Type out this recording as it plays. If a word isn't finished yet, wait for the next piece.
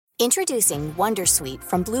Introducing Wondersuite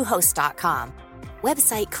from Bluehost.com.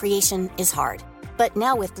 Website creation is hard, but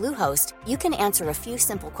now with Bluehost, you can answer a few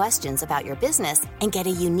simple questions about your business and get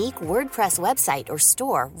a unique WordPress website or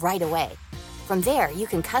store right away. From there, you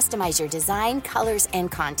can customize your design, colors,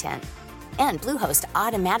 and content. And Bluehost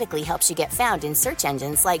automatically helps you get found in search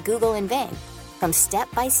engines like Google and Bing. From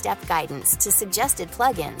step-by-step guidance to suggested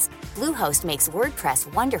plugins, Bluehost makes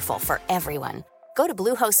WordPress wonderful for everyone. Go to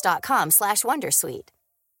bluehost.com/wondersuite.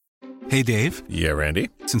 Hey, Dave. Yeah,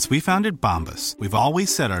 Randy? Since we founded Bombas, we've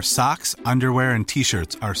always said our socks, underwear, and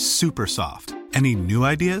T-shirts are super soft. Any new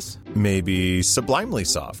ideas? Maybe sublimely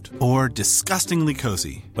soft. Or disgustingly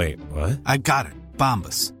cozy. Wait, what? I got it.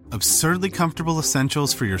 Bombas. Absurdly comfortable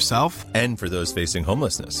essentials for yourself and for those facing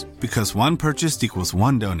homelessness. Because one purchased equals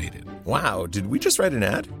one donated. Wow, did we just write an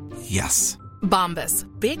ad? Yes. Bombas.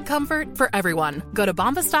 Big comfort for everyone. Go to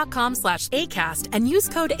bombas.com/ACAST and use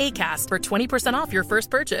code ACAST for 20% off your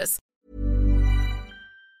first purchase.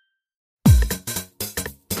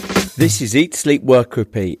 This is Eat, Sleep, Work,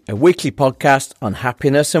 Repeat, a weekly podcast on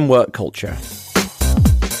happiness and work culture.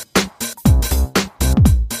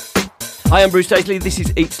 Hi, I'm Bruce Daisley. This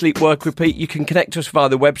is Eat, Sleep, Work, Repeat. You can connect to us via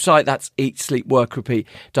the website. That's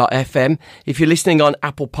eatsleepworkrepeat.fm. If you're listening on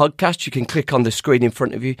Apple Podcasts, you can click on the screen in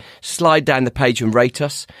front of you, slide down the page and rate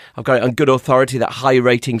us. I've got it on good authority that high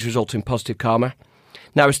ratings result in positive karma.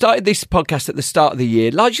 Now, I started this podcast at the start of the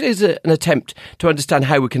year, largely as an attempt to understand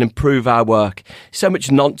how we can improve our work. So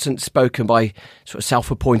much nonsense spoken by sort of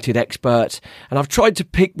self-appointed experts, and I've tried to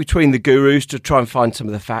pick between the gurus to try and find some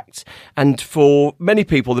of the facts. And for many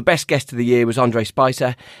people, the best guest of the year was Andre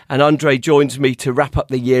Spicer, and Andre joins me to wrap up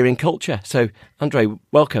the year in culture. So, Andre,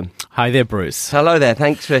 welcome. Hi there, Bruce. Hello there.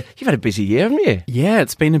 Thanks for... You've had a busy year, haven't you? Yeah,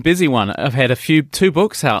 it's been a busy one. I've had two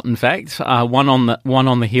books out, in fact. One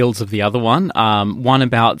on the heels of the other one. One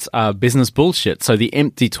about business bullshit, so the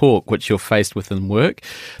empty talk which you're faced with in work.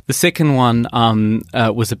 The second one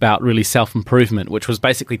was about really self-improvement, which was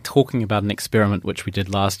basically talking about an experiment which we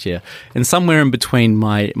did last year. And somewhere in between,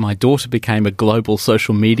 my daughter became a global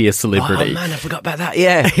social media celebrity. Oh man, I forgot about that.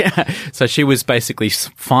 Yeah. Yeah. So she was basically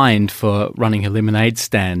fined for running a lemonade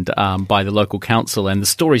stand by the local council, and the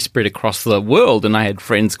story spread across the world. And I had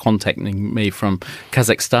friends contacting me from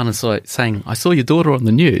Kazakhstan and saying, "I saw your daughter on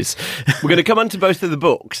the news." We're going to come on to both of the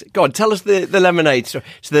books. Go on, tell us the lemonade story.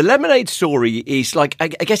 So the lemonade story is like, I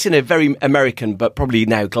guess in a very American but probably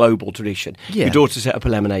now global tradition. Yeah. Your daughter set up a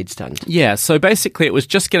lemonade stand. Yeah, so basically it was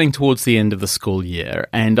just getting towards the end of the school year,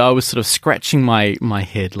 and I was sort of scratching my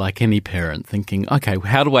head like any parent, thinking, okay,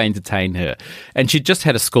 how do I entertain her? And she just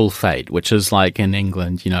had a school fete, which is like in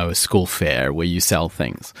England, a school fair where you sell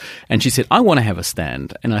things. And she said, I want to have a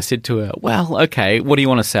stand. And I said to her, well, okay, what do you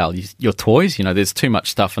want to sell? Your toys? There's too much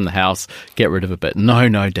stuff in the house. Get rid of a bit.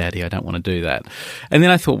 No, Daddy, I don't want to do that. And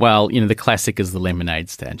then I thought, well, the classic is the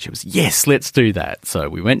lemonade stand. She was, yes, let's do that. So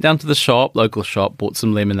we went down to the local shop, bought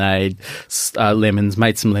some lemonade, lemons,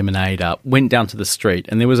 made some lemonade up, went down to the street,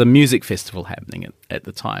 and there was a music festival happening at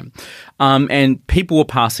the time. And people were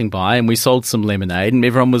passing by, and we sold some lemonade, and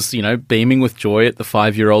everyone was, beaming with joy at the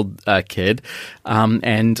 5-year-old kid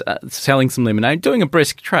and selling some lemonade, doing a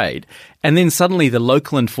brisk trade. And then suddenly the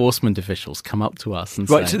local enforcement officials come up to us and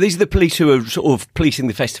say... Right, so these are the police who are sort of policing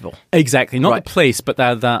the festival? Exactly. Not the police, but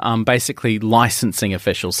they're the basically licensing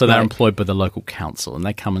officials. So they're employed by the local council. And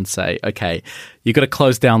they come and say, okay, you've got to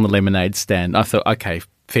close down the lemonade stand. I thought, okay,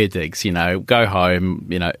 fair digs, go home,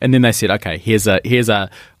 And then they said, okay, here's a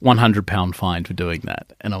 £100 fine for doing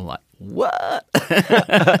that. And I'm like, what?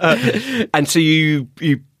 And so you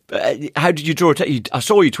how did you draw it? I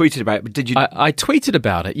saw you tweeted about it, but did you? I tweeted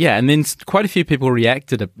about it, yeah, and then quite a few people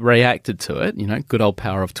reacted to it. Good old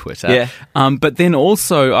power of Twitter. Yeah. But then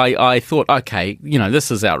also I thought, okay,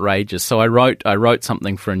 this is outrageous. So I wrote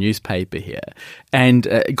something for a newspaper here, and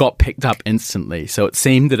it got picked up instantly. So it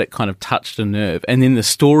seemed that it kind of touched a nerve, and then the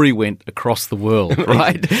story went across the world,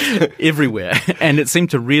 right, everywhere, and it seemed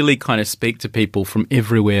to really kind of speak to people from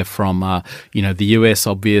everywhere, from the US,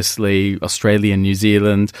 obviously, Australia, New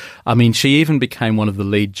Zealand. I mean, she even became one of the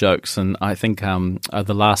lead jokes, and I think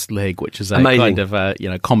The Last Leg, which is a kind of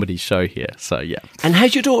comedy show here. So yeah. And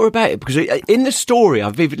how's your daughter about it? Because in the story, I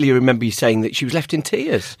vividly remember you saying that she was left in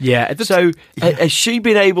tears. Yeah. Has she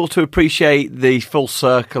been able to appreciate the full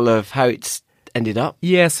circle of how it's ended up?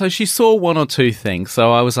 Yeah, so she saw one or two things.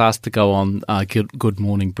 So I was asked to go on Good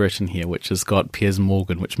Morning Britain here, which has got Piers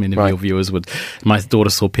Morgan, which many of your viewers would. My daughter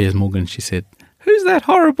saw Piers Morgan and she said, "Who's who's that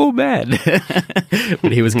horrible man?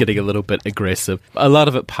 But he was getting a little bit aggressive. A lot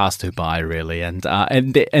of it passed her by, really. And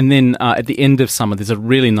then at the end of summer, there's a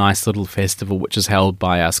really nice little festival which is held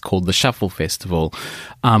by us called the Shuffle Festival,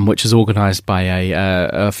 which is organised by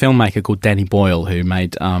a filmmaker called Danny Boyle, who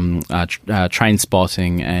made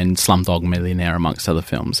Trainspotting and Slumdog Millionaire, amongst other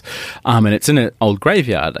films. And it's in an old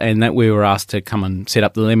graveyard, and that we were asked to come and set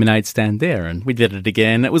up the lemonade stand there, and we did it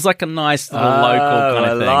again. It was like a nice little local kind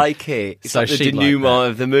of thing. I like it. It's So like the she denouement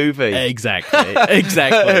liked of the movie.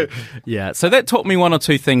 Exactly. Yeah. So that taught me one or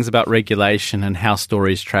two things about regulation and how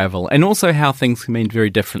stories travel, and also how things can mean very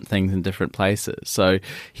different things in different places. So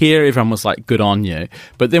here, everyone was like, good on you.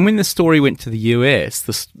 But then when the story went to the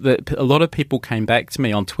US, a lot of people came back to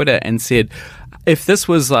me on Twitter and said, if this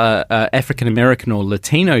was a African-American or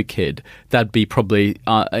Latino kid, they'd be probably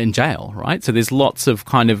in jail, right? So there's lots of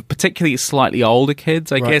kind of, particularly slightly older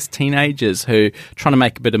kids, I guess, teenagers who are trying to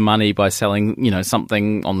make a bit of money by selling,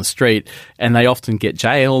 something on the street, and they often get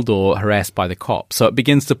jailed or harassed by the cops. So it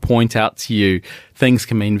begins to point out to you things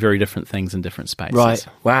can mean very different things in different spaces. Right.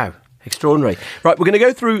 Wow. Extraordinary. Right, we're going to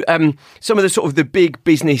go through some of the sort of the big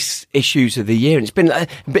business issues of the year. And it's been a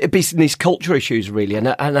bit of business culture issues, really. And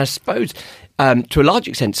I suppose, to a large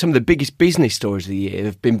extent, some of the biggest business stories of the year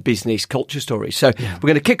have been business culture stories. So we're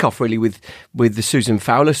going to kick off, really, with the Susan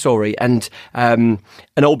Fowler story. And an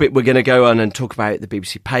old bit, we're going to go on and talk about the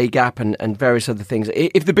BBC pay gap and various other things.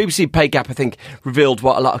 If the BBC pay gap, I think, revealed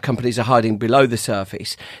what a lot of companies are hiding below the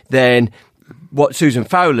surface, then what Susan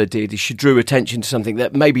Fowler did is she drew attention to something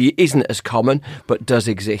that maybe isn't as common, but does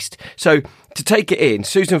exist. So to take it in,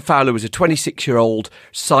 Susan Fowler was a 26-year-old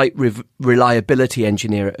site reliability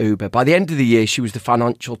engineer at Uber. By the end of the year, she was the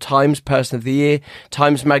Financial Times Person of the Year.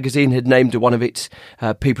 Times Magazine had named her one of its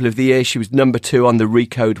People of the Year. She was number 2 on the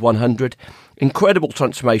Recode 100. Incredible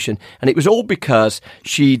transformation. And it was all because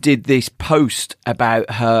she did this post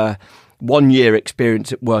about her 1 year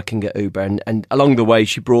experience at working at Uber, and along the way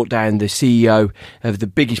she brought down the CEO of the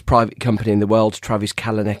biggest private company in the world, Travis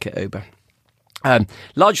Kalanick at Uber.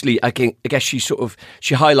 Largely, I guess she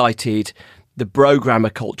highlighted the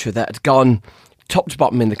programmer culture that had gone top to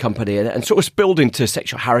bottom in the company and sort of spilled into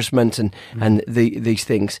sexual harassment and these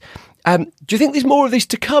things. Do you think there's more of this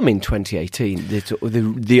to come in 2018?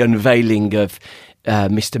 The unveiling of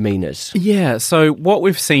misdemeanors? Yeah, so what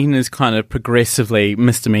we've seen is kind of progressively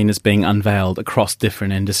misdemeanors being unveiled across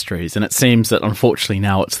different industries, and it seems that unfortunately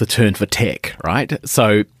now it's the turn for tech, right?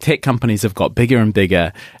 So tech companies have got bigger and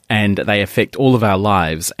bigger, and they affect all of our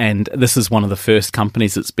lives, and this is one of the first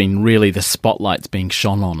companies that's been really, the spotlight's being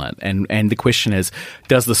shone on it, and the question is,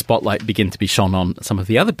 does the spotlight begin to be shone on some of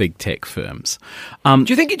the other big tech firms? Do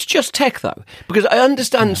you think it's just tech, though? Because I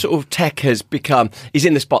understand sort of tech is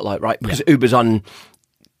in the spotlight, right? Because Uber's on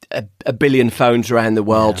a billion phones around the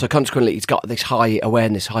world, so consequently it's got this high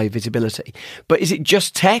awareness, high visibility. But is it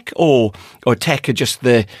just tech, or tech are just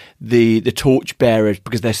the torch bearers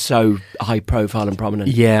because they're so high profile and prominent?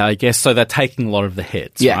 Yeah, I guess so. They're taking a lot of the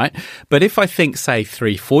hits, right? But if I think, say,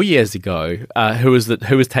 3-4 years ago, who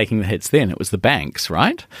was taking the hits then? It was the banks,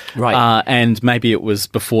 right? Right. And maybe it was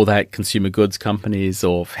before that consumer goods companies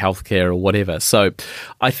or healthcare or whatever. So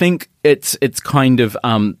I think it's kind of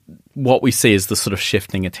what we see is the sort of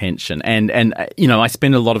shifting attention. And I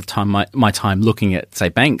spend a lot of time, my time looking at, say,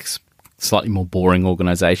 banks, slightly more boring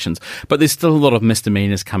organizations, but there's still a lot of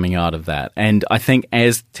misdemeanors coming out of that. And I think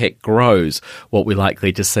as tech grows, what we're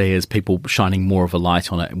likely to see is people shining more of a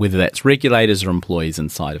light on it, whether that's regulators or employees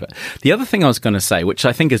inside of it. The other thing I was going to say, which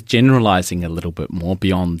I think is generalizing a little bit more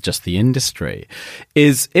beyond just the industry,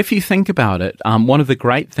 is if you think about it, one of the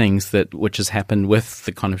great things which has happened with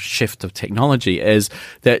the kind of shift of technology is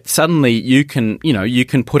that suddenly you can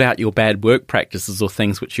put out your bad work practices or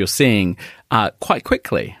things which you're seeing quite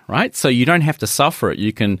quickly, right? So you don't have to suffer it.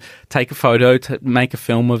 You can take a photo, make a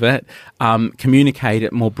film of it, communicate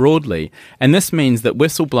it more broadly. And this means that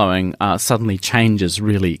whistleblowing suddenly changes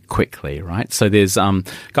really quickly, right? So there's a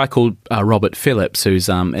guy called Robert Phillips, who's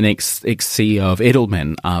an ex-CEO of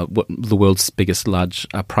Edelman, the world's biggest large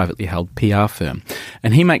privately held PR firm.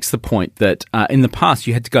 And he makes the point that in the past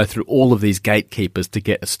you had to go through all of these gatekeepers to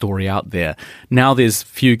get a story out there. Now there's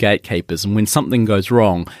few gatekeepers, and when something goes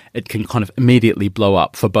wrong, it can kind of immediately blow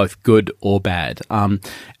up for both good or bad. And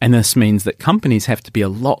this means that companies have to be a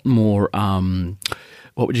lot more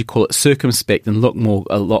what would you call it, circumspect and look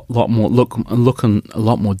a lot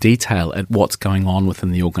more detail at what's going on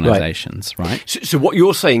within the organisations, right? So what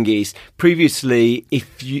you're saying is, previously,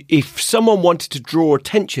 if someone wanted to draw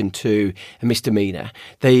attention to a misdemeanour,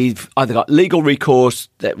 they've either got legal recourse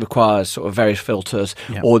that requires sort of various filters,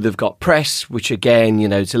 or they've got press, which again,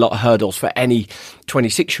 there's a lot of hurdles for any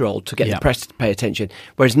 26-year-old to get the press to pay attention.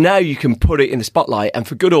 Whereas now you can put it in the spotlight, and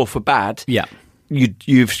for good or for bad,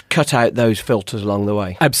 you've cut out those filters along the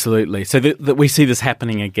way. Absolutely. So that we see this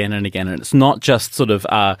happening again and again, and it's not just sort of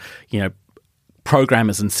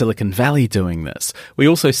programmers in Silicon Valley doing this. We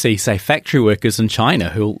also see, say, factory workers in China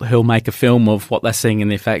who'll make a film of what they're seeing in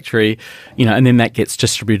their factory, and then that gets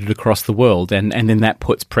distributed across the world, and then that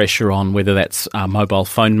puts pressure on whether that's mobile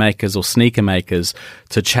phone makers or sneaker makers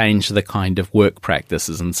to change the kind of work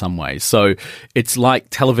practices in some ways. So it's like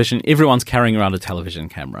television. Everyone's carrying around a television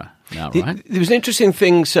camera now, right? There was an interesting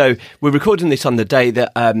thing. So we're recording this on the day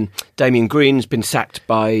that Damien Green's been sacked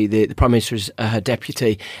by the Prime Minister as her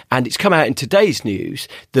deputy, and it's come out in today's news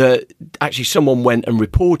that actually someone went and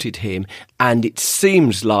reported him, and it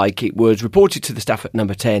seems like it was reported to the staff at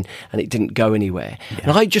Number 10 and it didn't go anywhere.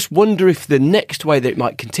 And I just wonder if the next way that it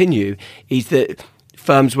might continue is that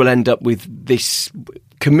firms will end up with this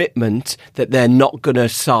commitment that they're not going to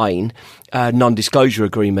sign non-disclosure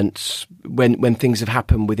agreements when things have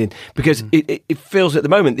happened within, because it feels at the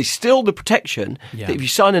moment there's still the protection that if you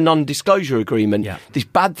sign a non-disclosure agreement, this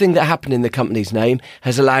bad thing that happened in the company's name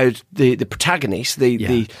has allowed the protagonist,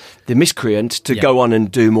 the miscreant, to go on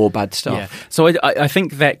and do more bad stuff. Yeah. So I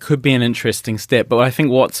think that could be an interesting step, but I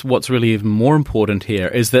think what's really even more important here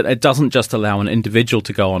is that it doesn't just allow an individual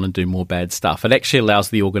to go on and do more bad stuff. It actually allows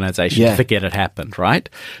the organisation to forget it happened, right?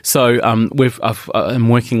 So I'm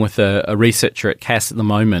working with a researcher at CAS at the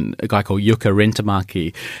moment, a guy called Yuka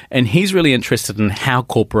Rentamaki, and he's really interested in how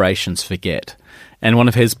corporations forget. And one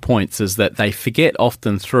of his points is that they forget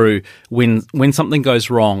often through when something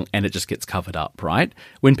goes wrong and it just gets covered up, right?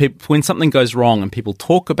 When something goes wrong and people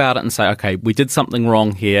talk about it and say, okay, we did something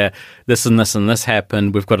wrong here, this and this and this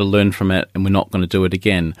happened, we've got to learn from it and we're not going to do it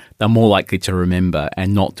again, they're more likely to remember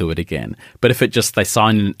and not do it again. But if they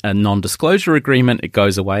sign a non-disclosure agreement, it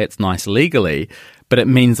goes away, it's nice legally, but it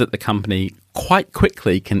means that the company quite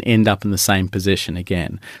quickly can end up in the same position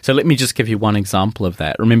again. So let me just give you one example of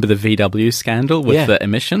that. Remember the VW scandal with the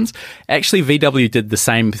emissions? Actually, VW did the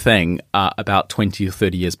same thing about 20 or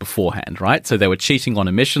 30 years beforehand, right? So they were cheating on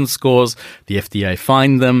emissions scores. The FDA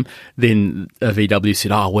fined them. Then VW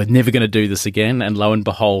said, we're never going to do this again. And lo and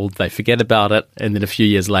behold, they forget about it. And then a few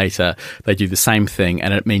years later, they do the same thing.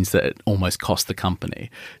 And it means that it almost cost the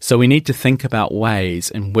company. So we need to think about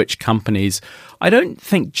ways in which companies, I don't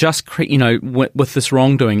think just with this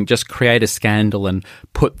wrongdoing, just create a scandal and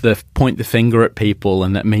point the finger at people,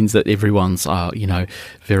 and that means that everyone's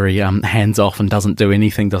very hands off and doesn't do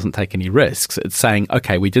anything, doesn't take any risks. It's saying,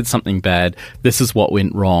 okay, we did something bad, this is what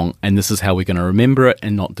went wrong, and this is how we're going to remember it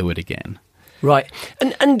and not do it again. Right.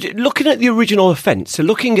 And looking at the original offence, so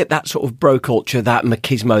looking at that sort of bro culture, that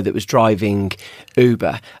machismo that was driving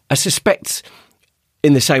Uber, I suspect,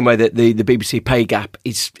 in the same way that the BBC pay gap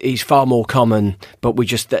is far more common, but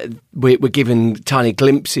we're given tiny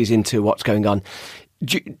glimpses into what's going on.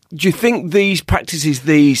 Do you think these practices,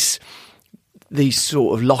 these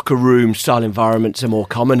sort of locker room style environments are more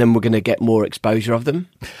common, and we're going to get more exposure of them?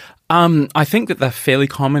 I think that they're fairly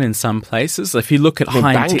common in some places. If you look at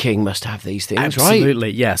banking must have these things, absolutely, right?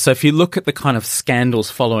 Absolutely, yeah. So if you look at the kind of scandals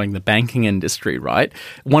following the banking industry, right,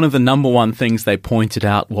 one of the number one things they pointed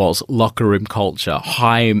out was locker room culture,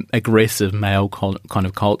 high aggressive male kind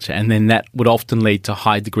of culture, and then that would often lead to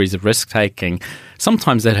high degrees of risk taking.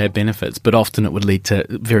 Sometimes that had benefits, but often it would lead to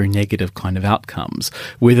very negative kind of outcomes,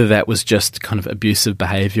 whether that was just kind of abusive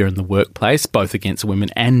behaviour in the workplace, both against women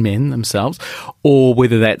and men themselves, or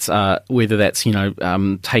whether that's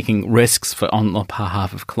taking risks on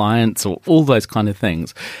behalf of clients, or all those kind of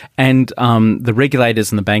things. And the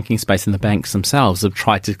regulators in the banking space and the banks themselves have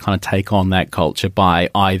tried to kind of take on that culture by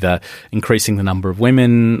either increasing the number of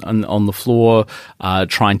women on the floor,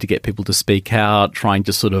 trying to get people to speak out, trying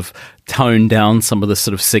to sort of tone down some of the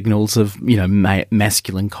sort of signals of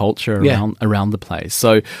masculine culture around the place.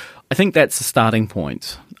 So I think that's the starting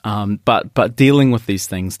point. But dealing with these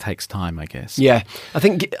things takes time, I guess. Yeah, I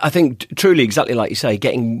think truly, exactly like you say,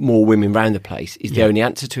 getting more women around the place is the only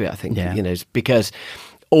answer to it. I think, because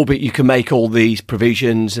albeit you can make all these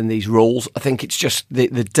provisions and these rules. I think it's just the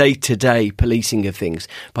day-to-day policing of things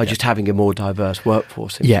by just having a more diverse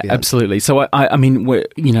workforce. Yeah, absolutely. So, I mean,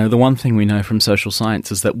 the one thing we know from social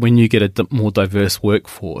science is that when you get a more diverse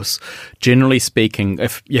workforce, generally speaking,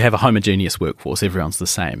 if you have a homogeneous workforce, everyone's the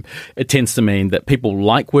same, it tends to mean that people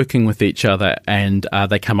like working with each other and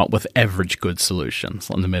they come up with average good solutions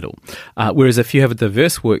in the middle. Whereas if you have a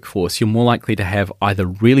diverse workforce, you're more likely to have either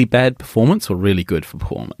really bad performance or really good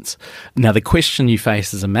performance. Now, the question you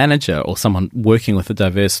face as a manager or someone working with a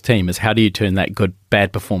diverse team is how do you turn that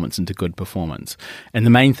bad performance into good performance? And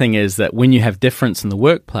the main thing is that when you have difference in the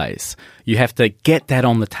workplace, you have to get that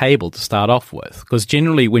on the table to start off with. Because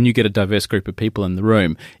generally, when you get a diverse group of people in the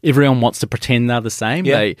room, everyone wants to pretend they're the same.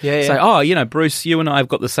 They say, oh, Bruce, you and I have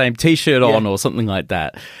got the same T-shirt on or something like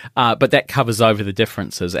that. But that covers over the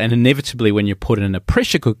differences. And inevitably, when you're put in a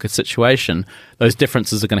pressure cooker situation, those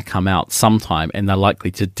differences are going to come out sometime and they're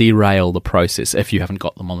likely to derail the process if you haven't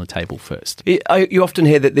got them on the table first. You often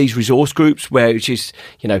hear that these resource groups, which is,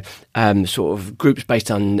 sort of groups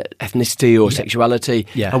based on ethnicity or sexuality,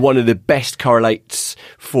 are one of the best correlates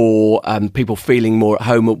for people feeling more at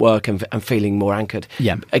home at work and feeling more anchored.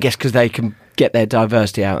 Yeah. I guess because they can get their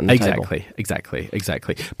diversity out on the table. Exactly.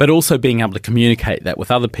 But also being able to communicate that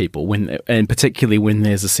with other people, and particularly when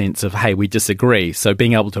there's a sense of, hey, we disagree. So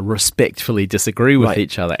being able to respectfully disagree with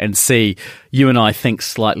each other and see you and I think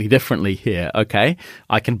slightly differently here. Okay,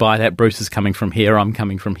 I can buy that. Bruce is coming from here. I'm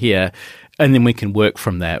coming from here. And then we can work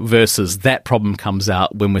from that versus that problem comes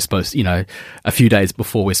out when we're supposed, a few days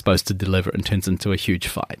before we're supposed to deliver and turns into a huge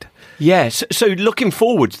fight. Yes. So looking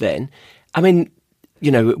forwards then, I mean,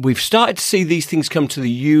 we've started to see these things come to the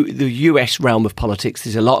US realm of politics.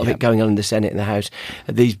 There's a lot of it going on in the Senate and the House.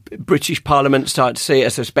 These British Parliament start to see it. I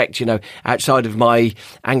suspect, outside of my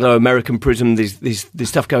Anglo-American prism, there's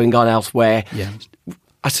stuff going on elsewhere. Yeah.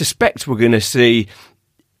 I suspect we're going to see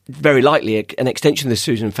very likely an extension of the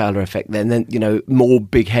Susan Fowler effect then, more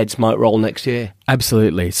big heads might roll next year.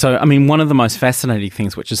 Absolutely. So, I mean, one of the most fascinating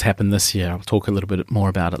things which has happened this year, I'll talk a little bit more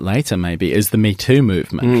about it later maybe, is the Me Too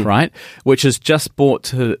movement, right? Which has just brought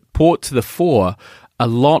to the fore a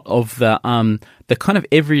lot of the kind of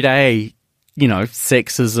everyday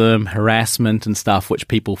sexism, harassment and stuff which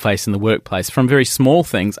people face in the workplace, from very small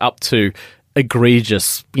things up to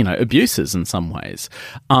egregious, abuses in some ways.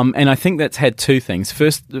 And I think that's had two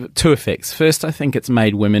effects. First, I think it's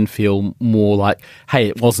made women feel more like, hey,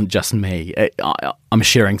 it wasn't just me. I'm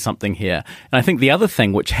sharing something here. And I think the other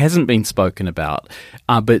thing, which hasn't been spoken about,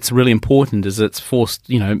 but it's really important, is it's forced,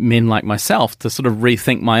 men like myself to sort of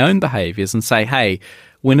rethink my own behaviours and say, hey,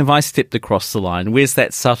 when have I stepped across the line? Where's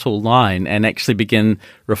that subtle line? And actually begin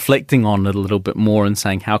reflecting on it a little bit more and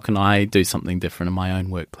saying, how can I do something different in my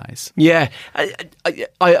own workplace? Yeah,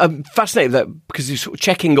 I'm fascinated with that because you're sort of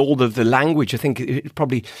checking all of the language. I think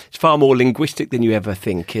it's far more linguistic than you ever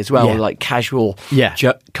think as well, like casual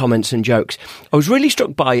comments and jokes. I was really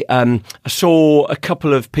struck by, I saw a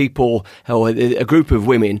couple of people, or a group of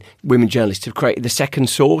women journalists have created the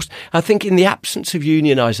Second Source. I think in the absence of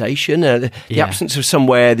unionisation, the absence of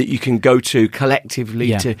somewhere that you can go to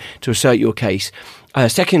collectively to assert your case.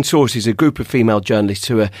 Second Source is a group of female journalists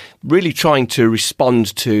who are really trying to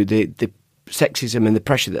respond to the sexism and the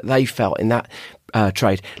pressure that they felt in that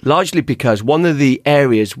trade, largely because one of the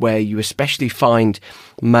areas where you especially find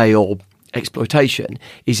male exploitation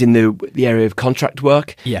is in the area of contract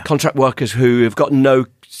work. Yeah. Contract workers who have got no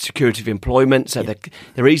security of employment, so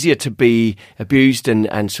they're easier to be abused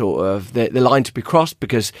and sort of the line to be crossed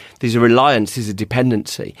because there's a reliance, there's a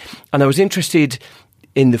dependency. And I was interested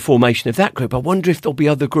in the formation of that group. I wonder if there'll be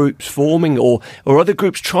other groups forming or other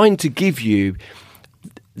groups trying to give you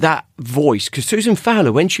that voice. Because Susan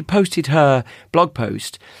Fowler, when she posted her blog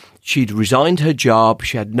post, she'd resigned her job.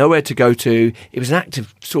 She had nowhere to go to. It was an act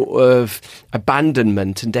of sort of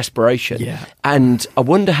abandonment and desperation. Yeah. And I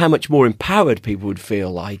wonder how much more empowered people would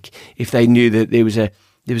feel like if they knew that there was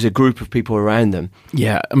a group of people around them.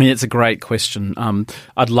 Yeah, I mean, it's a great question.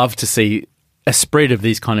 I'd love to see a spread of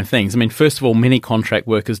these kind of things. I mean, first of all, many contract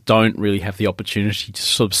workers don't really have the opportunity to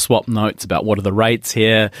sort of swap notes about what are the rates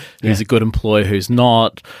here, who's a good employer, who's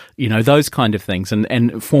not, those kind of things.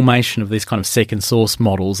 And formation of these kind of second source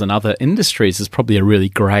models in other industries is probably a really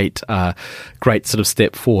great sort of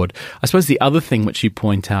step forward. I suppose the other thing which you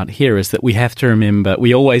point out here is that we have to remember,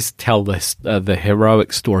 we always tell this the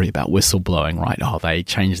heroic story about whistleblowing, right? Oh, they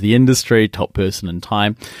changed the industry, top person in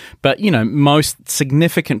time. But, most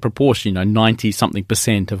significant proportion,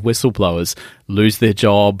 90-something% of whistleblowers lose their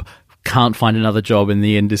job, can't find another job in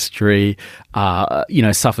the industry,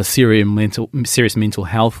 suffer serious mental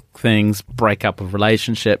health things, break up of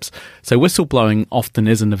relationships. So whistleblowing often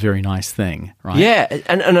isn't a very nice thing, right? Yeah,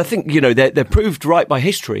 and I think, they're proved right by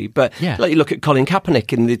history, but like you look at Colin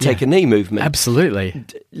Kaepernick in the Take a Knee movement. Absolutely.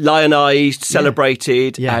 Lionised,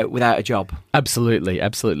 celebrated, out without a job. Absolutely.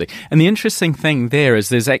 And the interesting thing there is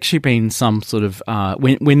there's actually been some sort of,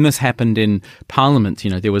 when this happened in Parliament,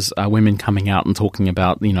 there was women coming out and talking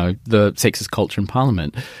about, the sexist culture in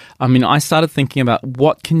Parliament. I mean, I started thinking about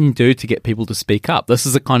what can you do to get people to speak up? This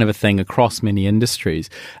is a kind of a thing across many industries.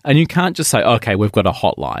 And you can't just say, okay, we've got a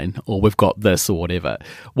hotline or we've got this or whatever.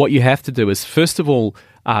 What you have to do is, first of all,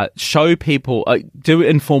 show people, do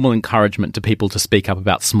informal encouragement to people to speak up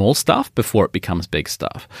about small stuff before it becomes big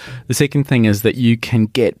stuff. The second thing is that you can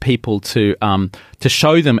get people to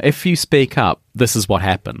show them, if you speak up, this is what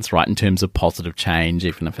happens, right, in terms of positive change,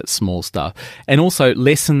 even if it's small stuff. And also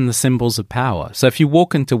lessen the symbols of power. So if you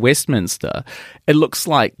walk into Westminster, it looks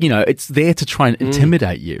like, it's there to try and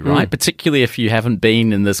intimidate you, right? Particularly if you haven't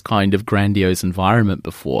been in this kind of grandiose environment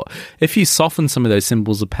before. If you soften some of those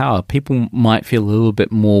symbols of power, people might feel a little bit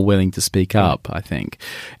more willing to speak up, I think.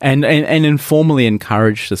 And informally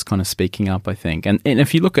encourage this kind of speaking up, I think. And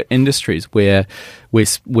if you look at industries where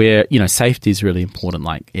safety is really important,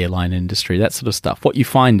 like airline industry, that sort of stuff, what you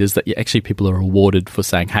find is that actually people are rewarded for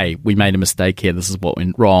saying, hey, we made a mistake here, this is what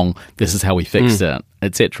went wrong, this is how we fixed it,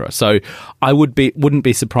 etc. So I wouldn't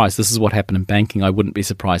be surprised. This is what happened in banking. I wouldn't be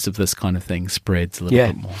surprised if this kind of thing spreads a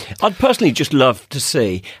little bit more. I'd personally just love to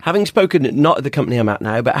see, having spoken, not at the company I'm at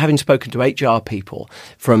now, but having spoken to HR people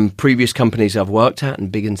from previous companies I've worked at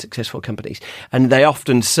and big and successful companies, and they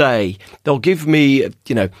often say, they'll give me,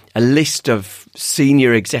 a list of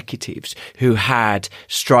senior executives who had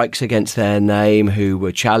strikes against their name, who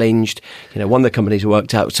were challenged. One of the companies I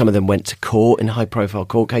worked at, some of them went to court in high-profile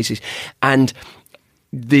court cases, and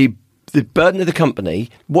the burden of the company,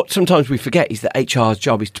 what sometimes we forget is that HR's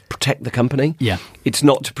job is to protect the company. Yeah. It's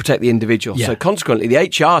not to protect the individual. Yeah. So consequently, the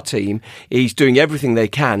HR team is doing everything they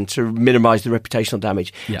can to minimise the reputational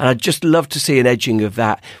damage. Yeah. And I'd just love to see an edging of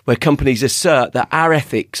that, where companies assert that our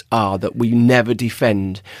ethics are that we never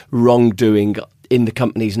defend wrongdoing in the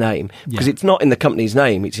company's name. Because it's not in the company's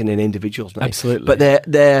name, it's in an individual's name. Absolutely. But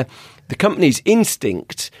the company's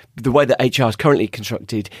instinct, the way that HR is currently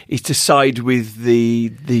constructed, is to side with the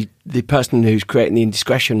person who's creating the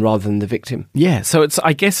indiscretion rather than the victim. Yeah, so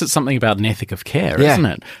I guess it's something about an ethic of care, isn't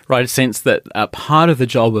it? Right, a sense that part of the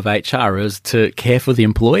job of HR is to care for the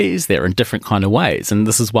employees there in different kind of ways, and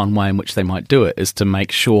this is one way in which they might do it, is to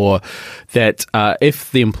make sure that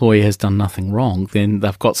if the employee has done nothing wrong, then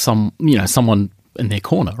they've got someone in their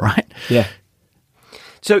corner, right? Yeah.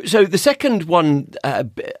 So the second one, I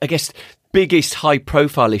guess, biggest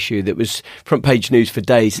high-profile issue that was front-page news for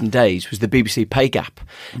days and days was the BBC pay gap.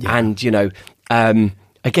 Yeah. And,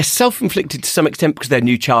 I guess self-inflicted to some extent because their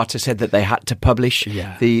new charter said that they had to publish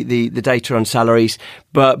the data on salaries,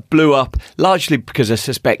 but blew up largely because I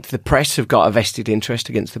suspect the press have got a vested interest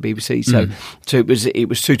against the BBC. So it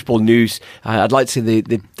was suitable news. I'd like to see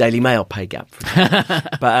the Daily Mail pay gap,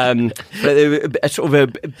 but a sort of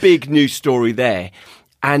a big news story there.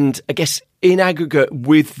 And I guess in aggregate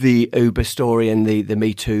with the Uber story and the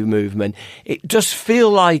Me Too movement, it does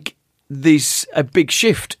feel like there's a big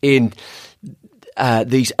shift in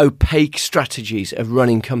these opaque strategies of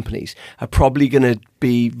running companies are probably going to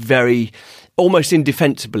be very almost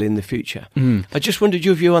indefensible in the future. I just wondered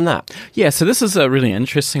your view on that. Yeah, so this is a really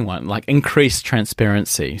interesting one, like increased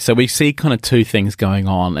transparency. So we see kind of two things going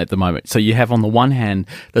on at the moment. So you have on the one hand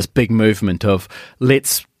this big movement of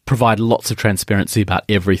let's provide lots of transparency about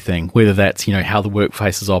everything, whether that's, how the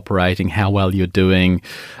workplace is operating, how well you're doing,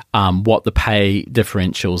 what the pay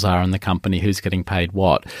differentials are in the company, who's getting paid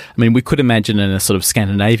what. I mean, we could imagine in a sort of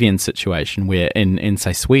Scandinavian situation where in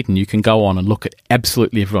say, Sweden, you can go on and look at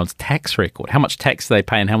absolutely everyone's tax record. How much tax do they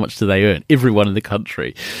pay and how much do they earn? Everyone in the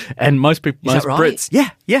country. And most people, most Brits,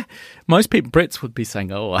 most people, Brits would be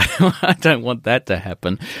saying, oh, I don't want that to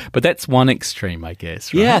happen. But that's one extreme, I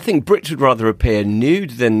guess, right? Yeah, I think Brits would rather appear nude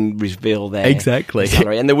than reveal their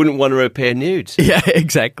salary, and they wouldn't want to appear nude. Yeah,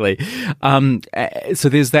 exactly. So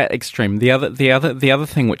there's that extreme. The other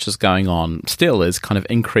thing which is going on still is kind of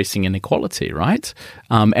increasing inequality, right?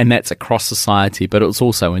 And that's across society, but it's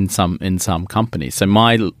also in some companies. So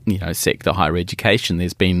my sector, higher education,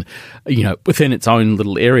 there's been within its own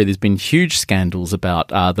little area, there's been huge scandals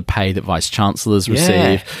about the pay that vice chancellors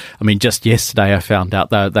receive. I mean, just yesterday I found out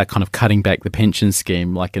they're kind of cutting back the pension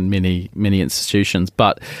scheme, like in many institutions.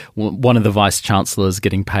 But one of the vice chancellors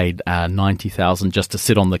getting paid $90,000 just to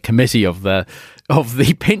sit on the committee of the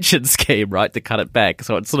pension scheme, right, to cut it back.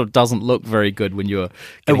 So it sort of doesn't look very good when you're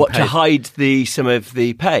getting paid. To hide some of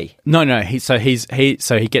the pay? No.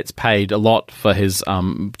 He gets paid a lot for his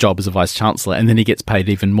job as a vice chancellor, and then he gets paid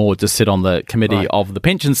even more to sit on the committee of the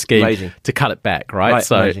pension scheme to cut it back, right?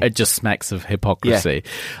 So it just smacks of hypocrisy.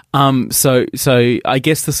 So I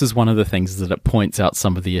guess this is one of the things that it points out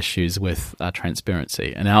some of the issues with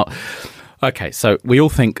transparency. And now, okay, so we all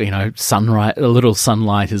think, a little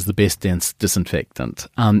sunlight is the best disinfectant.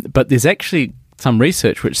 But there's actually some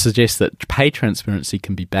research which suggests that pay transparency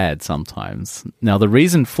can be bad sometimes. Now, the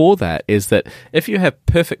reason for that is that if you have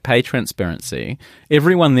perfect pay transparency,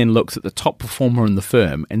 everyone then looks at the top performer in the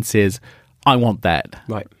firm and says, I want that.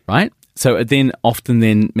 Right? So it then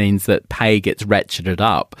often means that pay gets ratcheted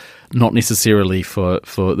up, not necessarily for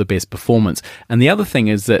the best performance. And the other thing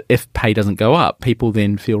is that if pay doesn't go up, people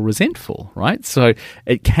then feel resentful, right? So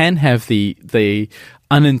it can have the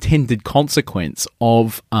unintended consequence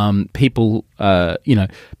of people,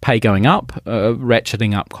 pay going up,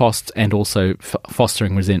 ratcheting up costs, and also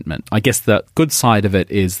fostering resentment. I guess the good side of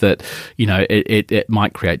it is that, it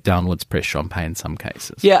might create downwards pressure on pay in some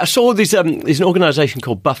cases. Yeah, I saw there's an organisation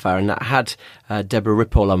called Buffer, and that had Deborah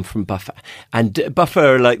Ripoll on from Buffer. And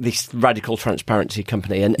Buffer are like this radical transparency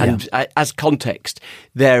company. And as context,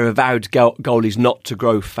 their avowed goal is not to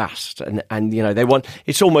grow fast. And they want,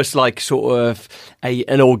 it's almost like sort of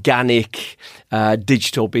an organic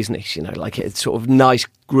digital business, like it's sort of nice,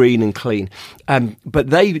 green and clean. But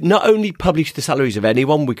they not only publish the salaries of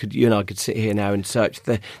anyone, I could sit here now and search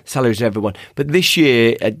the salaries of everyone, but this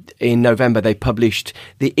year in November they published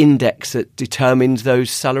the index that determines those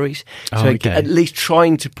salaries. So at least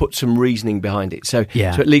trying to put some reasoning behind it. So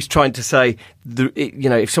at least trying to say,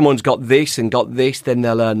 if someone's got this, then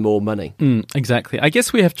they'll earn more money. Exactly. I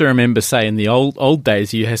guess we have to remember, say, in the old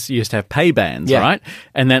days, you used to have pay bands, right?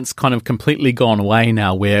 And that's kind of completely gone away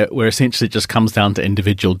now, where essentially it just comes down to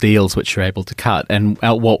individual deals which you're able to cut. And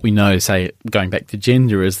what we know, say, going back to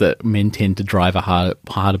gender, is that men tend to drive a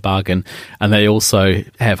harder bargain, and they also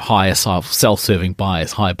have higher self-serving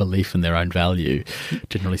bias, higher belief in their own value,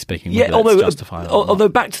 generally speaking. Although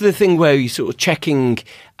back to the thing where you're sort of checking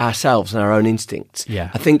ourselves and our own instincts.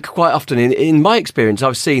 I think quite often in my experience,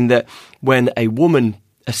 I've seen that when a woman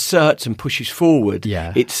asserts and pushes forward,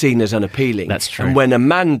 it's seen as unappealing. That's true. And when a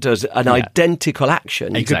man does an identical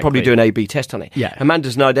action, you could probably do an A/B test on it. A man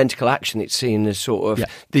does an identical action, it's seen as sort of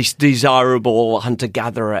this desirable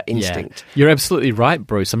hunter-gatherer instinct. You're absolutely right,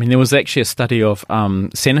 Bruce. I mean, there was actually a study of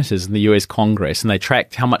senators in the US Congress, and they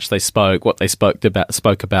tracked how much they spoke, what they spoke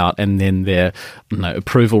about, and then their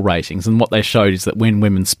approval ratings. And what they showed is that when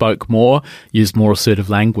women spoke more, used more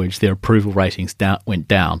assertive language, their approval ratings went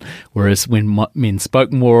down. Whereas when men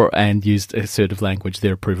spoke more and used assertive language,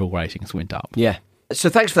 their approval ratings went up. Yeah. So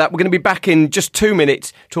thanks for that. We're going to be back in just 2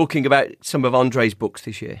 minutes talking about some of Andre's books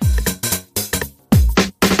this year.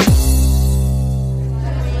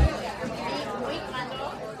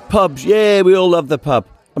 Pubs. Yeah, we all love the pub.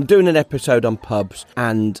 I'm doing an episode on pubs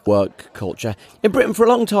and work culture. In Britain, for a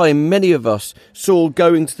long time, many of us saw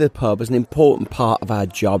going to the pub as an important part of our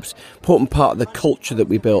jobs, important part of the culture that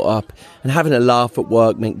we built up, and having a laugh at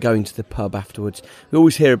work meant going to the pub afterwards. We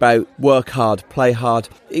always hear about work hard, play hard.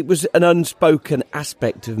 It was an unspoken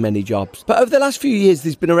aspect of many jobs. But over the last few years,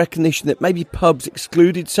 there's been a recognition that maybe pubs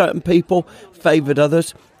excluded certain people, favoured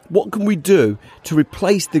others. What can we do to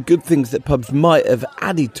replace the good things that pubs might have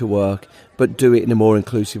added to work, but do it in a more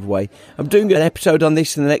inclusive way? I'm doing an episode on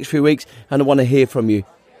this in the next few weeks, and I want to hear from you.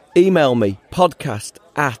 Email me,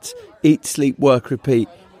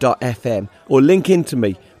 podcast@eatsleepworkrepeat.fm, or link into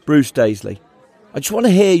me, Bruce Daisley. I just want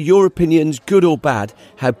to hear your opinions, good or bad,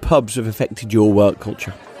 how pubs have affected your work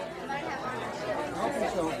culture.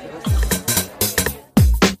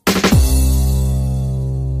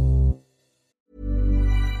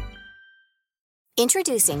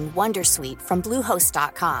 Introducing Wondersuite from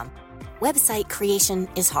Bluehost.com. Website creation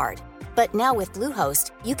is hard, but now with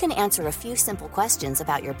Bluehost, you can answer a few simple questions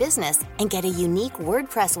about your business and get a unique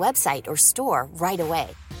WordPress website or store right away.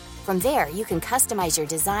 From there, you can customize your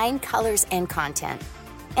design, colors, and content.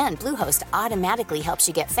 And Bluehost automatically helps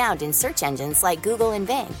you get found in search engines like Google and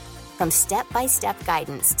Bing. From step-by-step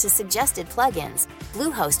guidance to suggested plugins,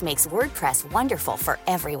 Bluehost makes WordPress wonderful for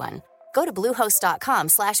everyone. Go to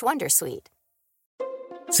Bluehost.com/Wondersuite.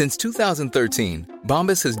 Since 2013,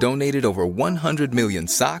 Bombas has donated over 100 million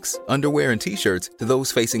socks, underwear, and T-shirts to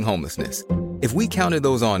those facing homelessness. If we counted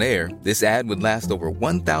those on air, this ad would last over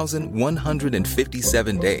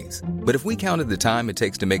 1,157 days. But if we counted the time it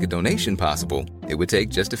takes to make a donation possible, it would take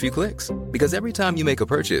just a few clicks. Because every time you make a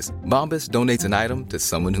purchase, Bombas donates an item to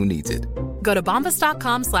someone who needs it. Go to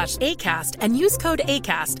bombas.com/ACAST and use code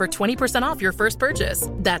ACAST for 20% off your first purchase.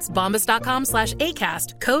 That's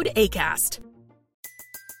bombas.com/ACAST, code ACAST.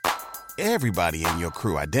 Everybody in your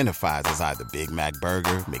crew identifies as either Big Mac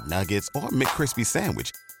Burger, McNuggets, or McCrispy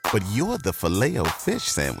Sandwich. But you're the Filet-O-Fish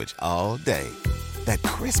Sandwich all day. That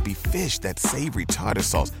crispy fish, that savory tartar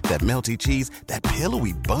sauce, that melty cheese, that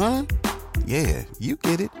pillowy bun. Yeah, you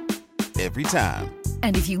get it. Every time.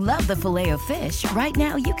 And if you love the Filet-O-Fish, right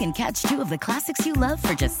now you can catch two of the classics you love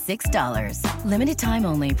for just $6. Limited time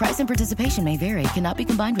only. Price and participation may vary. Cannot be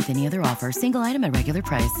combined with any other offer. Single item at regular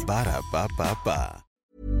price. Ba-da-ba-ba-ba.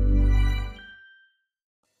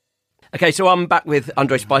 Okay, so I'm back with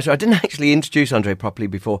Andre Spicer. I didn't actually introduce Andre properly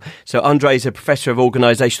before. So Andre is a professor of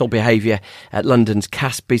organisational behaviour at London's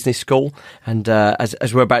Cass Business School, and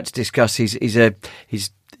as we're about to discuss, he's the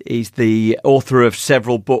author of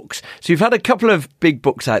several books. So you've had a couple of big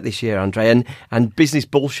books out this year, Andre, and Business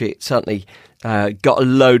Bullshit certainly got a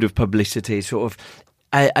load of publicity. Sort of,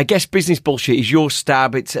 I guess Business Bullshit is your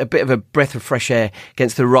stab. It's a bit of a breath of fresh air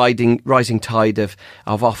against the rising tide of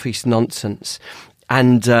office nonsense.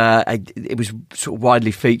 And it was sort of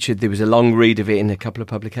widely featured. There was a long read of it in a couple of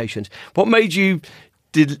publications. What made you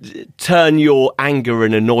turn your anger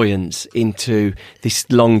and annoyance into this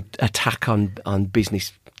long attack on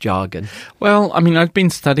business jargon? Well, I mean, I've been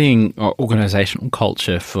studying organizational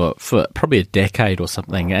culture for probably a decade or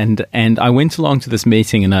something, and I went along to this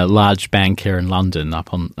meeting in a large bank here in London, up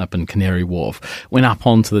in Canary Wharf. Went up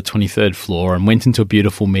onto the 23rd floor and went into a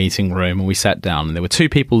beautiful meeting room, and we sat down, and there were two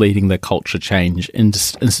people leading the culture change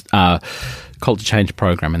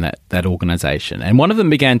program in that organization. And one of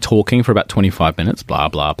them began talking for about 25 minutes, blah,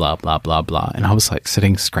 blah, blah, blah, blah, blah. And I was like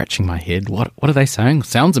sitting, scratching my head. What are they saying?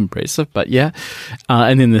 Sounds impressive, but yeah.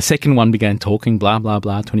 And then the second one began talking, blah, blah,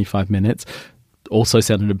 blah, 25 minutes. Also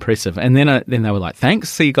sounded impressive. And then they were like, thanks,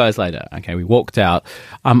 see you guys later. Okay, we walked out.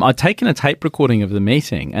 I'd taken a tape recording of the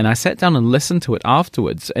meeting, and I sat down and listened to it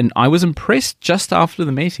afterwards. And I was impressed just after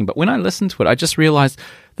the meeting. But when I listened to it, I just realized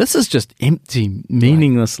this is just empty,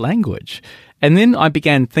 meaningless language. And then I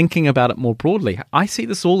began thinking about it more broadly. I see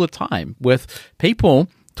this all the time with people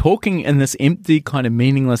talking in this empty, kind of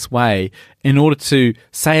meaningless way in order to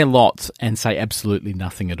say a lot and say absolutely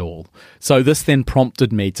nothing at all. So this then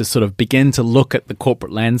prompted me to sort of begin to look at the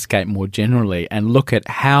corporate landscape more generally and look at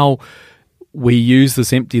how we use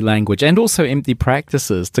this empty language and also empty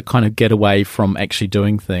practices to kind of get away from actually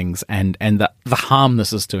doing things and the harm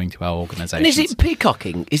this is doing to our organisations. And is it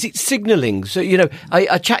peacocking? Is it signalling? So, you know,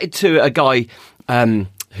 I chatted to a guy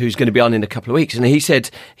who's going to be on in a couple of weeks, and he said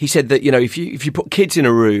that, you know, if you put kids in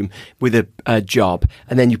a room with a job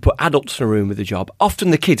and then you put adults in a room with a job,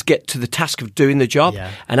 often the kids get to the task of doing the job,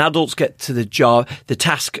 and adults get to the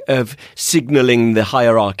task of signalling the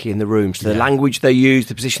hierarchy in the room. So the language they use,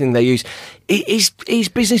 the positioning they use. Is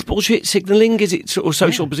business bullshit signalling? Is it sort of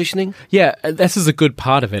social positioning? Yeah, this is a good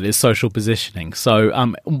part of it, is social positioning. So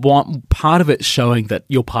one part of it's showing that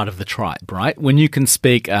you're part of the tribe, right? When you can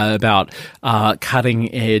speak about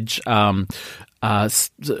cutting edge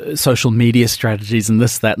social media strategies and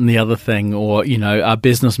this, that, and the other thing, or, you know,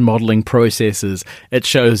 business modeling processes, it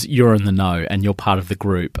shows you're in the know and you're part of the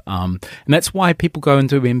group. And that's why people go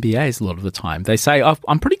into MBAs a lot of the time. They say,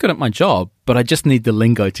 I'm pretty good at my job, but I just need the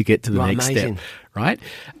lingo to get to the next step. Right?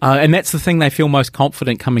 And that's the thing they feel most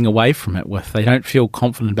confident coming away from it with. They don't feel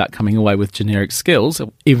confident about coming away with generic skills.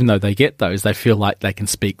 Even though they get those, they feel like they can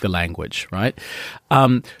speak the language, right?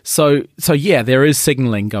 So yeah, there is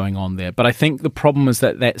signaling going on there. But I think the problem is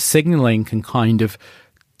that signaling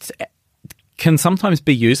can sometimes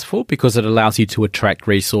be useful because it allows you to attract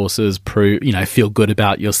resources, feel good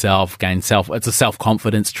about yourself, it's a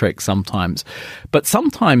self-confidence trick sometimes. But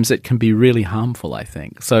sometimes it can be really harmful, I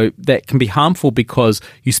think. So that can be harmful because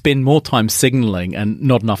you spend more time signaling and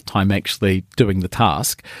not enough time actually doing the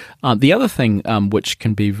task. The other thing which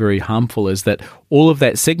can be very harmful is that all of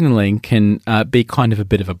that signaling can be kind of a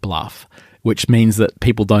bit of a bluff, which means that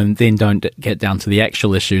people don't get down to the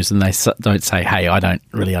actual issues and they don't say, hey, I don't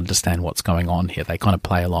really understand what's going on here. They kind of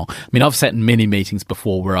play along. I mean, I've sat in many meetings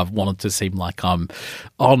before where I've wanted to seem like I'm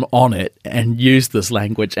on it and used this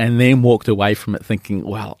language and then walked away from it thinking,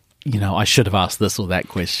 well, you know, I should have asked this or that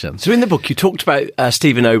question. So in the book, you talked about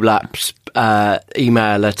Stephen Oblap's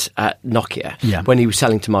email at Nokia when he was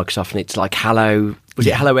selling to Microsoft, and it's like, hello, Was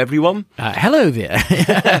it Hello Everyone? Hello there.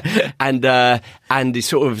 and it's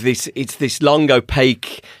sort of this long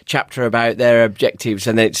opaque chapter about their objectives,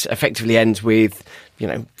 and it effectively ends with,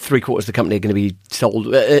 3/4 of the company are going to be sold,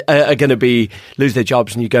 are going to be lose their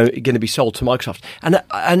jobs, and you're going to be sold to Microsoft.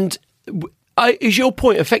 And is your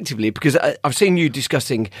point effectively, because I've seen you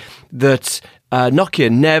discussing that Nokia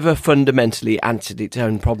never fundamentally answered its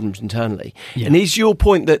own problems internally. Yeah. And is your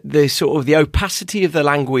point that the sort of the opacity of the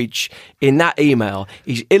language in that email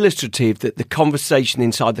is illustrative that the conversation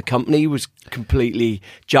inside the company was completely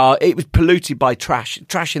it was polluted by trash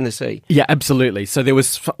in the sea? Yeah, absolutely. So there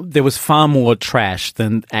was far more trash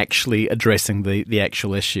than actually addressing the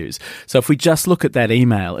actual issues. So if we just look at that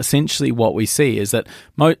email, essentially what we see is that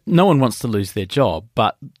no one wants to lose their job,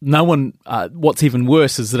 but no one. What's even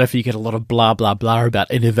worse is that if you get a lot of blah blah blah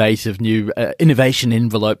about innovation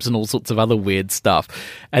envelopes and all sorts of other weird stuff,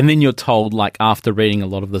 and then you're told, like, after reading a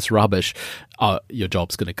lot of this rubbish, oh, your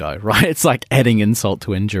job's going to go, right? It's like adding insult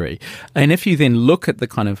to injury. And if you then look at the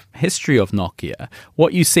kind of history of Nokia,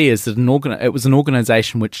 what you see is that it was an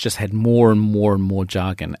organization which just had more and more and more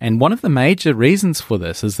jargon. And one of the major reasons for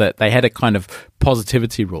this is that they had a kind of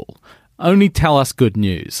positivity rule. Only tell us good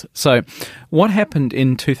news. So what happened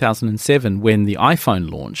in 2007 when the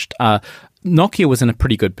iPhone launched? Nokia was in a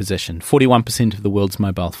pretty good position, 41% of the world's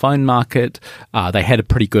mobile phone market. They had a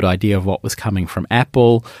pretty good idea of what was coming from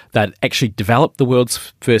Apple. They'd actually developed the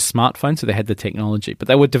world's first smartphone, so they had the technology. But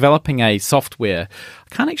they were developing a software,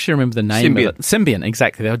 I can't actually remember the name of it. Symbian,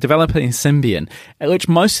 exactly. They were developing Symbian, which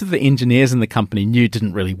most of the engineers in the company knew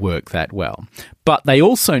didn't really work that well. But they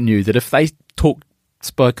also knew that if they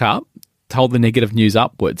spoke up, told the negative news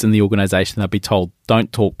upwards in the organization, they'd be told,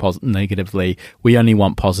 don't talk negatively. We only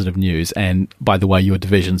want positive news. And by the way, your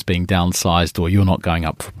division's being downsized or you're not going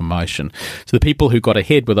up for promotion. So the people who got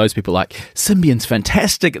ahead were those people like, Symbian's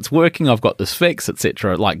fantastic. It's working. I've got this fix,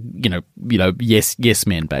 etc. Like, yes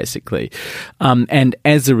men, basically. And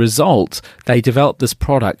as a result, they developed this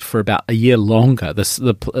product for about a year longer,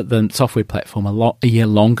 the software platform a year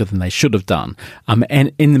longer than they should have done.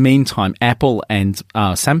 And in the meantime, Apple and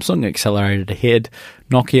Samsung accelerated ahead.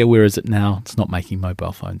 Nokia, where is it now? It's not making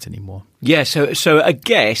mobile phones anymore. Yeah, so I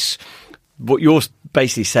guess what you're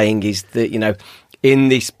basically saying is that, in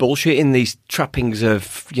this bullshit, in these trappings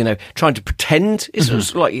of, trying to pretend, it's sort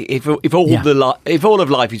of like if all of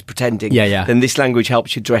life is pretending, then this language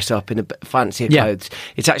helps you dress up in a fancier clothes.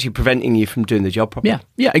 It's actually preventing you from doing the job properly.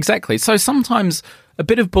 Yeah, exactly. So sometimes a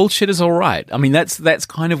bit of bullshit is all right. I mean, that's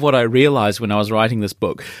kind of what I realized when I was writing this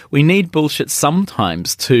book. We need bullshit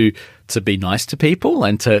sometimes to be nice to people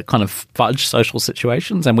and to kind of fudge social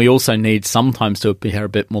situations. And we also need sometimes to appear a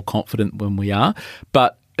bit more confident when we are.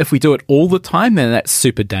 But if we do it all the time, then that's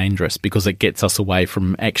super dangerous because it gets us away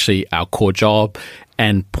from actually our core job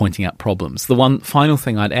and pointing out problems. The one final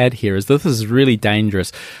thing I'd add here is this is really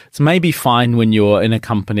dangerous. It's maybe fine when you're in a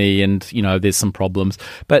company and, there's some problems.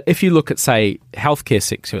 But if you look at, say, healthcare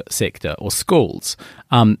sector or schools,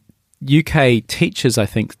 UK teachers, I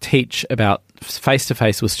think, teach about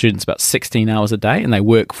face-to-face with students about 16 hours a day and they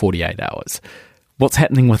work 48 hours. What's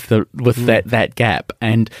happening with that gap?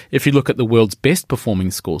 And if you look at the world's best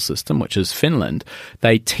performing school system, which is Finland,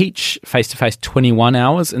 they teach face-to-face 21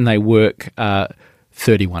 hours and they work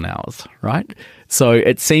 31 hours, right? So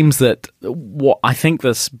it seems that I think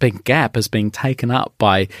this big gap is being taken up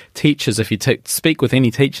by teachers. If you speak with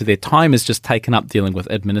any teacher, their time is just taken up dealing with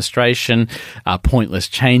administration, pointless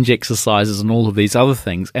change exercises and all of these other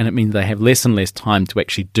things. And it means they have less and less time to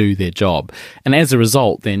actually do their job. And as a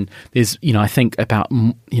result, then there's, I think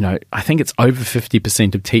it's over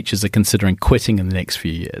 50% of teachers are considering quitting in the next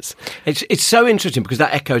few years. It's so interesting because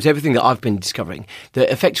that echoes everything that I've been discovering,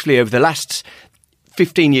 that effectively over the last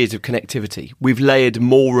 15 years of connectivity, we've layered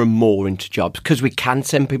more and more into jobs because we can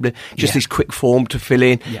send people just this quick form to fill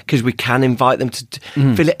in, because we can invite them to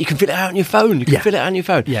fill it. You can fill it out on your phone.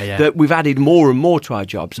 That we've added more and more to our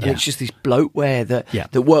jobs, and it's just this bloatware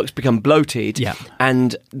that work's become bloated.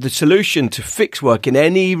 And the solution to fix work in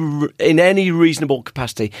any reasonable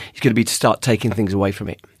capacity is going to be to start taking things away from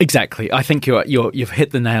it. Exactly. I think you've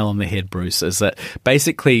hit the nail on the head, Bruce. Is that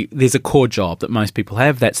basically there's a core job that most people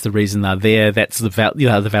have. That's the reason they're there. That's the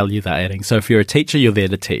value they're adding. So if you're a teacher, you're there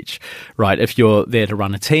to teach, right? If you're there to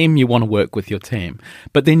run a team, you want to work with your team.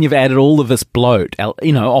 But then you've added all of this bloat,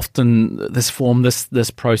 often this form,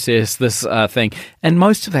 this process, this thing, and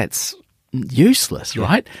most of that's useless,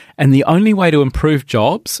 right? And the only way to improve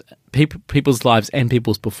jobs, people's lives and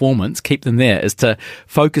people's performance, keep them there, is to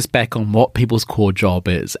focus back on what people's core job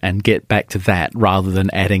is and get back to that rather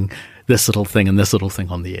than adding this little thing and this little thing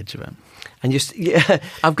on the edge of it. And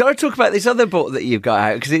I've got to talk about this other book that you've got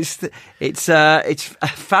out because it's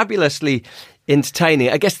fabulously entertaining.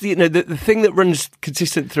 I guess the thing that runs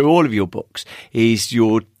consistent through all of your books is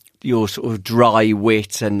your sort of dry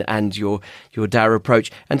wit and your dour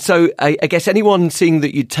approach. And so I guess anyone seeing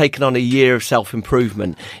that you'd taken on a year of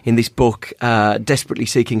self-improvement in this book, Desperately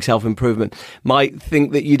Seeking Self-Improvement, might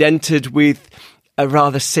think that you'd entered with a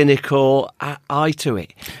rather cynical eye to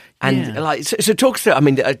it. And so talk us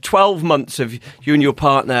through, 12 months of you and your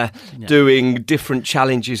partner doing different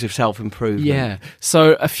challenges of self-improvement. Yeah.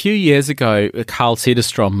 So a few years ago, Carl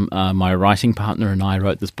Cederstrom, my writing partner, and I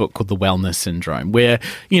wrote this book called The Wellness Syndrome, where,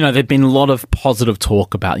 there'd been a lot of positive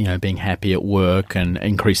talk about, being happy at work and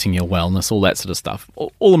increasing your wellness, all that sort of stuff.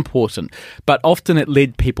 All important. But often it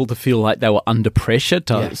led people to feel like they were under pressure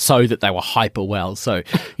so that they were hyper well. So,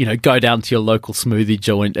 go down to your local smoothie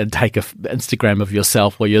joint and take an Instagram of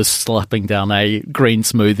yourself where you're slapping down a green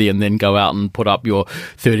smoothie and then go out and put up your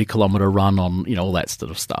 30-kilometre run on, all that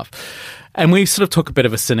sort of stuff. And we sort of took a bit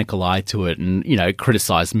of a cynical eye to it and,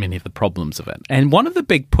 criticised many of the problems of it. And one of the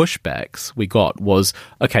big pushbacks we got was,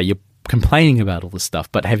 okay, you're complaining about all this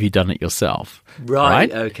stuff, but have you done it yourself?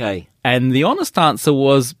 Right? Okay. And the honest answer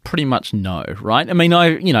was pretty much no, right?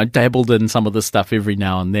 I dabbled in some of this stuff every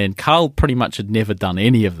now and then. Carl pretty much had never done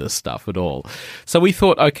any of this stuff at all. So we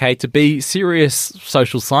thought, okay, to be serious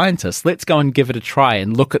social scientists, let's go and give it a try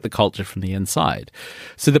and look at the culture from the inside.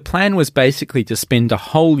 So the plan was basically to spend a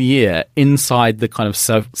whole year inside the kind of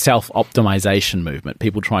self-optimization movement,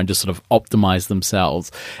 people trying to sort of optimize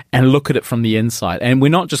themselves and look at it from the inside. And we're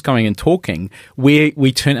not just going and talking,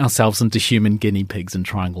 we turn ourselves into human guinea pigs and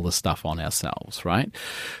trying all this stuff on ourselves, right?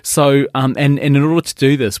 So, and in order to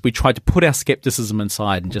do this, we tried to put our skepticism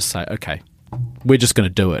aside and just say, okay, we're just going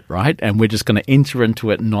to do it, right? And we're just going to enter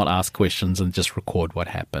into it and not ask questions and just record what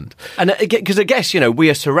happened. And because I guess, we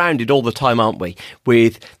are surrounded all the time, aren't we,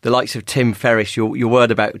 with the likes of Tim Ferriss. Your word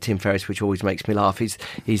about Tim Ferriss, which always makes me laugh, is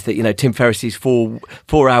that, Tim Ferriss's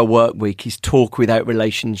 4-hour work week is talk without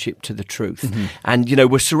relationship to the truth. Mm-hmm. And,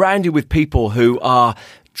 we're surrounded with people who are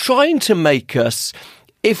trying to make us,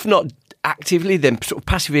 if not actively, then sort of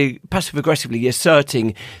passive-aggressively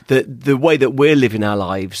asserting that the way that we're living our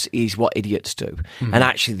lives is what idiots do. Mm-hmm. And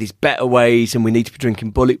actually there's better ways, and we need to be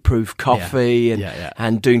drinking bulletproof coffee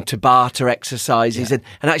and doing Tabata exercises. Yeah.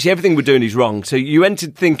 And actually everything we're doing is wrong. So you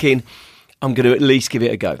entered thinking, I'm going to at least give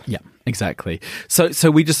it a go. Yeah. Exactly. So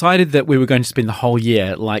we decided that we were going to spend the whole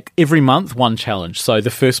year, like every month, one challenge. So the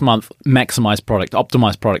first month,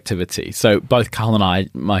 optimize productivity. So both Carl and I,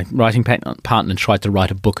 my writing partner, tried to write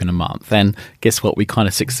a book in a month. And guess what? We kind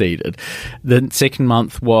of succeeded. The second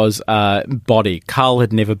month was body. Carl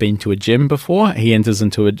had never been to a gym before. He enters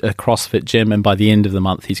into a CrossFit gym, and by the end of the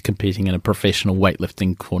month, he's competing in a professional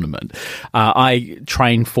weightlifting tournament. I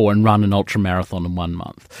train for and run an ultra marathon in 1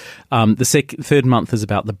 month. The third month is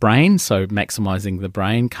about the brain. So maximizing the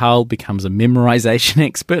brain. Carl becomes a memorization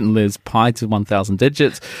expert and learns pi to 1,000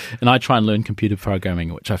 digits. And I try and learn computer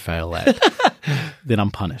programming, which I fail at. Then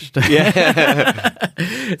I'm punished. Yeah.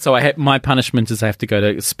 So my punishment is I have to go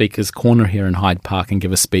to Speaker's Corner here in Hyde Park and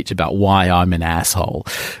give a speech about why I'm an asshole,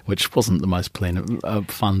 which wasn't the most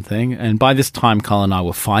fun thing. And by this time, Carl and I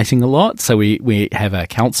were fighting a lot. So we have a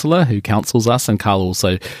counsellor who counsels us, and Carl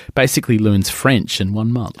also basically learns French in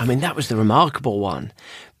 1 month. That was the remarkable one.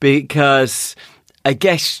 Because I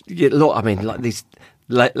guess, like these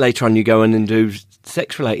later on you go in and do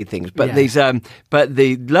sex-related things, but but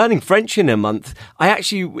the learning French in a month, I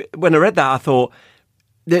actually, when I read that, I thought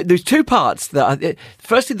there's two parts.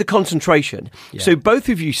 Firstly, the concentration. Yeah. So both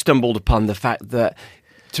of you stumbled upon the fact that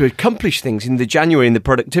to accomplish things in the January and the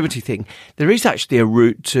productivity thing, there is actually a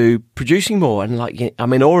route to producing more. And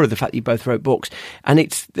I'm in awe of the fact that you both wrote books. And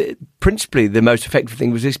it's principally the most effective thing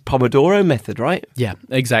was this Pomodoro method, right? Yeah,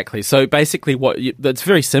 exactly. So basically that's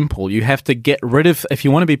very simple. You have to get rid of, if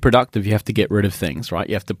you want to be productive, you have to get rid of things, right?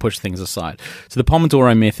 You have to push things aside. So the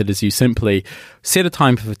Pomodoro method is you simply set a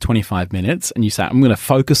time for 25 minutes and you say, I'm going to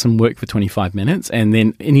focus and work for 25 minutes. And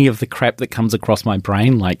then any of the crap that comes across my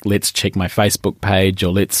brain, like let's check my Facebook page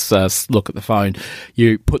or let's look at the phone,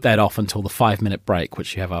 you put that off until the 5-minute break,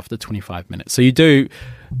 which you have after 25 minutes. So you do,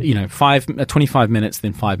 25 minutes,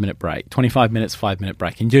 then 5-minute break, 25 minutes, 5-minute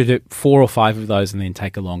break. And you do 4 or 5 of those and then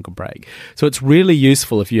take a longer break. So it's really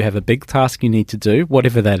useful if you have a big task you need to do,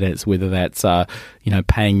 whatever that is, whether that's,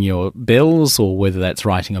 paying your bills or whether that's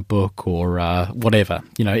writing a book or whatever,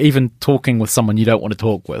 even talking with someone you don't want to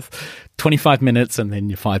talk with. 25 minutes and then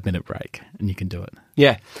your 5-minute break, and you can do it.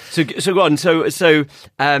 Yeah. So go on. So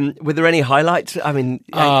were there any highlights? I mean,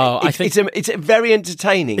 I think it's very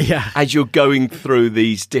entertaining as you're going through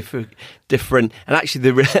these different, and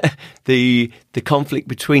actually the conflict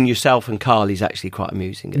between yourself and Carl is actually quite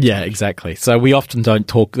amusing. Yeah, exactly. So we often don't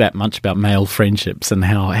talk that much about male friendships and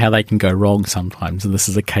how they can go wrong sometimes. And this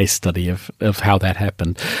is a case study of how that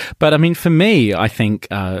happened. But I mean, for me, I think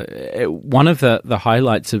one of the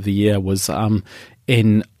highlights of the year was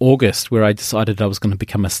in August, where I decided I was going to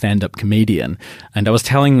become a stand-up comedian. And I was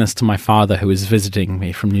telling this to my father, who was visiting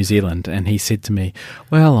me from New Zealand, and he said to me,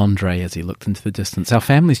 "Well, Andre," as he looked into the distance, "our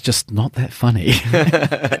family's just not that funny."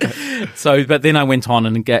 But then I went on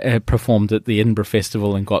and performed at the Edinburgh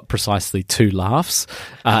Festival and got precisely 2 laughs,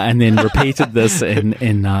 and then repeated this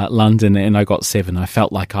in London, and I got 7. I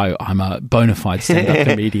felt like I'm a bona fide stand-up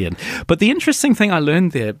comedian. But the interesting thing I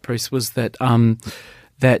learned there, Bruce, was that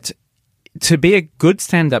to be a good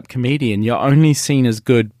stand-up comedian, you're only seen as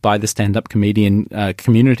good by the stand-up comedian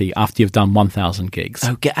community after you've done 1,000 gigs.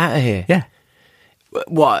 Oh, get out of here. Yeah.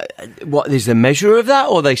 What is the measure of that?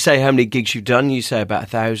 Or they say how many gigs you've done, you say about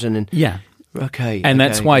 1,000. And yeah. Okay. And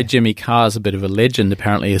that's why Jimmy Carr's a bit of a legend,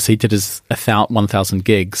 apparently, as he did his 1,000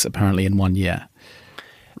 gigs, apparently, in 1 year.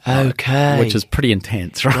 Okay. Which is pretty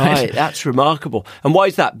intense, right? Right, that's remarkable. And why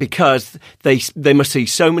is that? Because they must see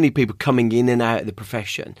so many people coming in and out of the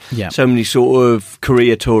profession. Yeah. So many sort of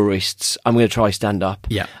career tourists. I'm going to try stand up.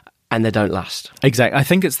 Yeah. And they don't last. Exactly. I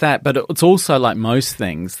think it's that, but it's also like most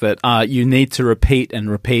things that you need to repeat and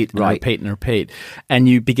repeat and repeat and repeat. And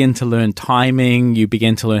you begin to learn timing, you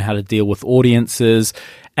begin to learn how to deal with audiences.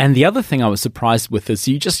 And the other thing I was surprised with is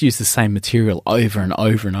you just use the same material over and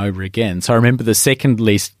over and over again. So I remember the second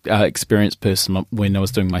least experienced person when I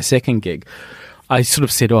was doing my second gig, I sort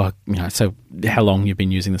of said, so how long you've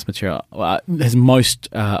been using this material? His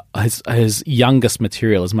youngest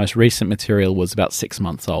material, his most recent material was about 6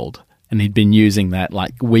 months old. And he'd been using that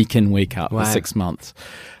like week in, week out for 6 months.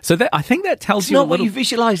 So I think that tells you a little... It's not what you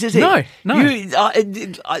visualise, is it? No.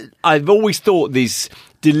 I've always thought this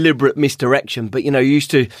deliberate misdirection, but,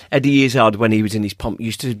 Eddie Izzard, when he was in his pomp,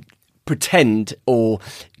 used to pretend or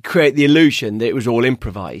create the illusion that it was all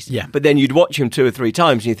improvised. Yeah. But then you'd watch him 2 or 3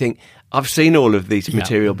 times and you think, I've seen all of this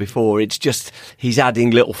material before. It's just he's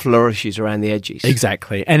adding little flourishes around the edges.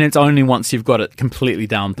 Exactly. And it's only once you've got it completely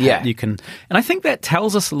down pat you can... And I think that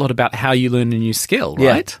tells us a lot about how you learn a new skill,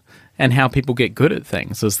 right? Yeah. And how people get good at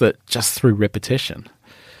things, is that just through repetition.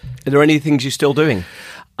 Are there any things you're still doing?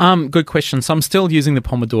 Good question. So I'm still using the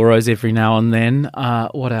Pomodoros every now and then.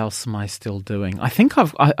 What else am I still doing? I think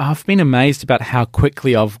I've been amazed about how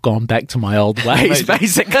quickly I've gone back to my old ways,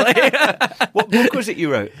 basically. What book was it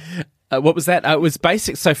you wrote? What was that? It was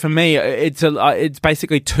basic. So for me, it's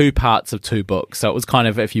basically 2 parts of 2 books. So it was kind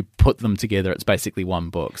of, if you put them together, it's basically 1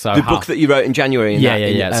 book. So the book that you wrote in January.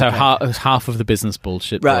 Yeah. So half of the business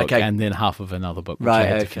bullshit book, and then half of another book, which I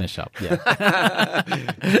had to finish up. Yeah.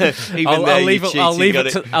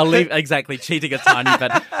 I'll leave exactly cheating a tiny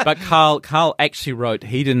bit. But Carl actually wrote.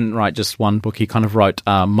 He didn't write just 1 book. He kind of wrote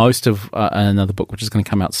most of another book, which is going to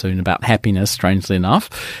come out soon, about happiness. Strangely enough,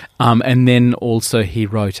 and then also he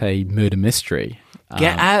wrote a murder mystery.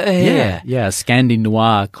 Get out of here. Yeah, Scandi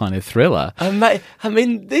noir kind of thriller. I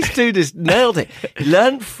mean, this dude has nailed it. He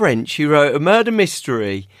learned French, he wrote a murder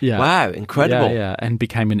mystery. Yeah. Wow, incredible. Yeah, and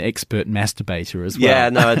became an expert masturbator as well. Yeah,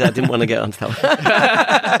 no, I didn't want to get onto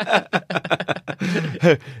that.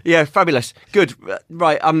 Yeah, fabulous. Good.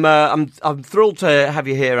 Right, I'm thrilled to have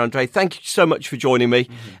you here, Andre. Thank you so much for joining me.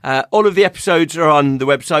 All of the episodes are on the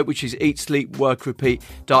website, which is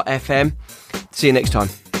eatsleepworkrepeat.fm. See you next time.